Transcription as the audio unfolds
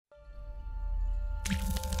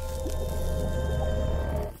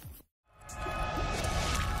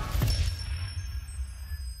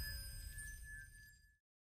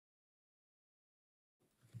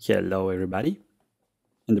Hello everybody!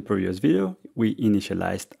 In the previous video, we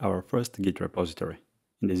initialized our first Git repository.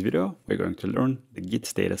 In this video, we're going to learn the git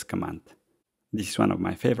status command. This is one of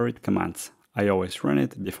my favorite commands. I always run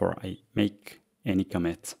it before I make any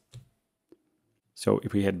commits. So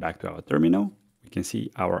if we head back to our terminal, we can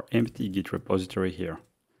see our empty Git repository here.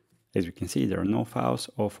 As you can see, there are no files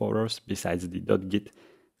or folders besides the .git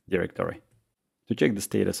directory. To check the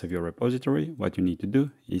status of your repository, what you need to do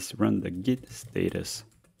is run the git status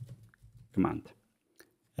command.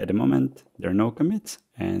 At the moment, there are no commits,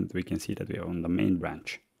 and we can see that we are on the main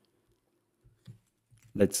branch.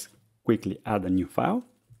 Let's quickly add a new file.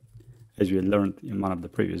 As we learned in one of the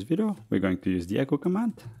previous videos, we're going to use the echo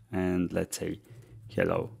command, and let's say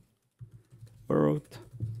hello world,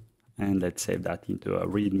 and let's save that into a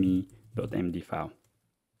readme.md file.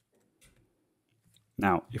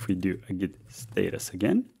 Now, if we do a git status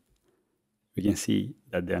again, we can see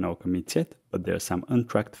that there are no commits yet, but there are some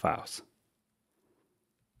untracked files.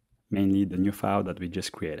 Mainly the new file that we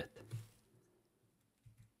just created.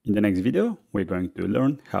 In the next video, we're going to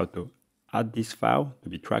learn how to add this file to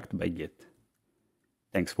be tracked by Git.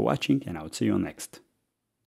 Thanks for watching, and I'll see you next.